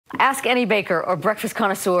Ask any baker or breakfast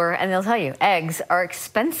connoisseur, and they'll tell you eggs are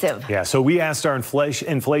expensive. Yeah, so we asked our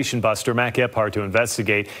inflation buster, Matt Gephardt, to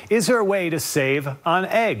investigate. Is there a way to save on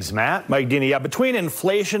eggs, Matt? Mike Dini, yeah, between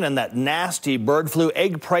inflation and that nasty bird flu,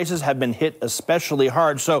 egg prices have been hit especially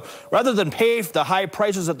hard. So rather than pay the high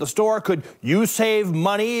prices at the store, could you save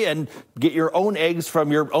money and get your own eggs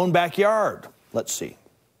from your own backyard? Let's see.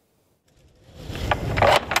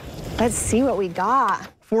 Let's see what we got.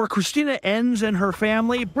 For Christina Enns and her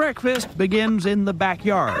family, breakfast begins in the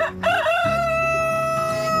backyard.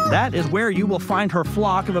 That is where you will find her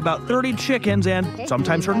flock of about 30 chickens and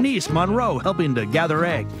sometimes her niece, Monroe, helping to gather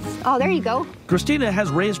eggs. Oh, there you go. Christina has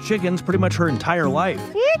raised chickens pretty much her entire life.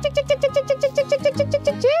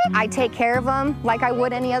 I take care of them like I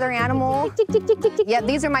would any other animal. Yep,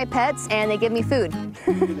 these are my pets, and they give me food.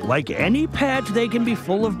 Like any pet, they can be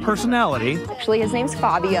full of personality. Actually, his name's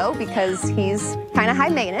Fabio because he's kind of high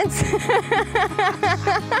maintenance.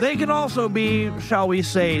 They can also be, shall we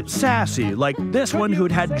say, sassy, like this one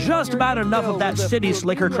who'd had just about enough of that city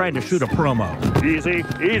slicker trying to shoot a promo. Easy,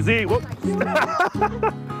 easy. Whoop.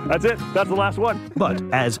 That's it. That's the last one. But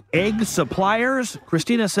as egg suppliers,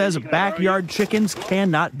 Christina says backyard chickens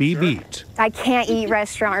cannot be beat. I can't eat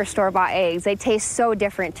restaurant or store-bought eggs. They taste so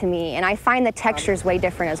different to me, and I find the textures way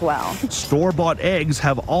different as well. Store-bought eggs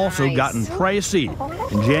have also gotten pricey.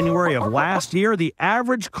 In January of last year, the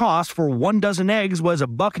average cost for 1 dozen eggs was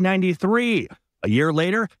 $1.93. A year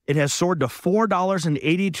later, it has soared to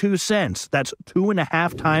 $4.82. That's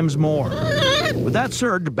 2.5 times more. With that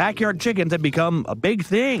surge, backyard chickens have become a big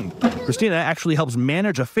thing. Christina actually helps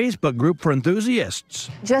manage a Facebook group for enthusiasts.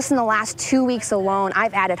 Just in the last 2 weeks alone,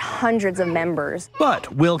 I've added hundreds of members.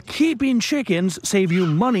 But will keeping chickens save you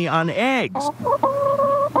money on eggs?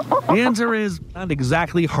 The answer is not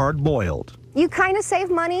exactly hard-boiled. You kind of save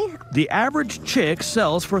money. The average chick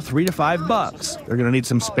sells for $3 to $5. They're going to need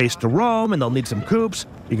some space to roam, and they'll need some coops.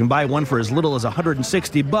 You can buy one for as little as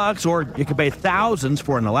 $160, or you can pay thousands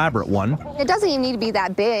for an elaborate one. It doesn't even need to be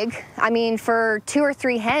that big. I mean, for 2 or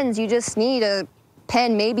 3 hens, you just need a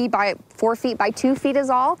pen maybe by 4 feet by 2 feet is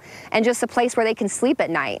all, and just a place where they can sleep at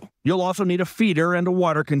night. You'll also need a feeder and a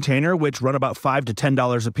water container, which run about $5 to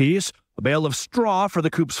 $10 a piece. A bale of straw for the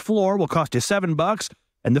coop's floor will cost you $7.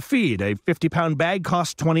 And the feed, a 50-pound bag,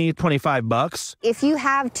 costs $20, $25. If you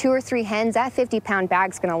have 2 or 3 hens, that 50-pound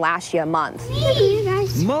bag's going to last you a month.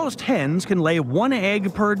 Most hens can lay 1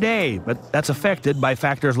 egg per day, but that's affected by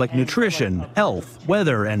factors like nutrition, health,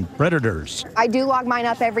 weather, and predators. I do log mine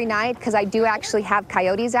up every night because I do actually have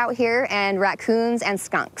coyotes out here and raccoons and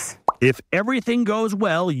skunks. If everything goes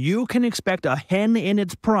well, you can expect a hen in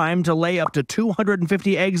its prime to lay up to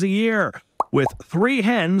 250 eggs a year. With 3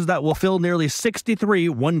 hens, that will fill nearly 63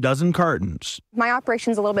 1-dozen cartons. My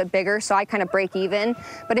operation's a little bit bigger, so I kind of break even.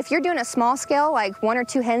 But if you're doing a small scale, like 1 or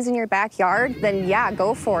 2 hens in your backyard, then yeah,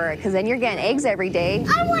 go for it, because then you're getting eggs every day.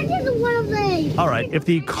 I wanted one of these. All right, if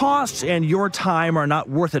the costs and your time are not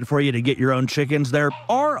worth it for you to get your own chickens, there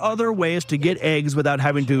are other ways to get eggs without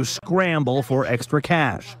having to scramble for extra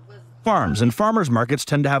cash. Farms and farmers markets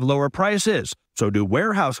tend to have lower prices. So do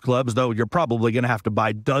warehouse clubs, though you're probably going to have to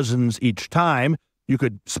buy dozens each time. You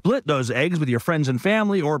could split those eggs with your friends and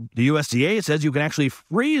family, or the USDA says you can actually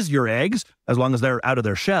freeze your eggs as long as they're out of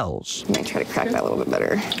their shells. I might try to crack that a little bit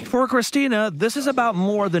better. For Christina, this is about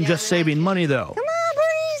more than just saving money, though. Come on,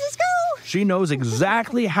 buddies, let's go. She knows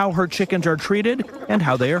exactly how her chickens are treated and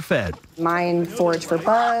how they are fed. Mine forage for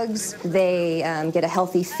bugs, they get a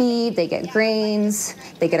healthy feed, they get grains,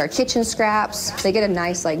 they get our kitchen scraps, they get a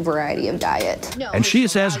nice variety of diet. And she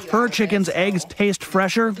says her chickens' eggs taste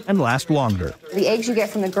fresher and last longer. The eggs you get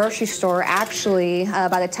from the grocery store, actually,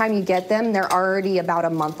 by the time you get them, they're already about a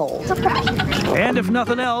month old. And if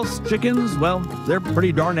nothing else, chickens, well, they're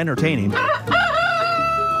pretty darn entertaining.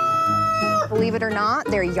 Believe it or not,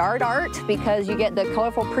 they're yard art because you get the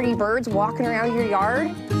colorful, pretty birds walking around your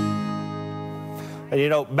yard. And you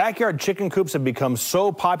know, backyard chicken coops have become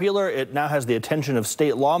so popular, it now has the attention of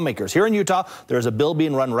state lawmakers. Here in Utah, there's a bill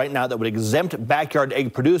being run right now that would exempt backyard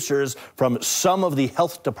egg producers from some of the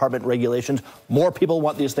health department regulations. More people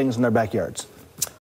want these things in their backyards.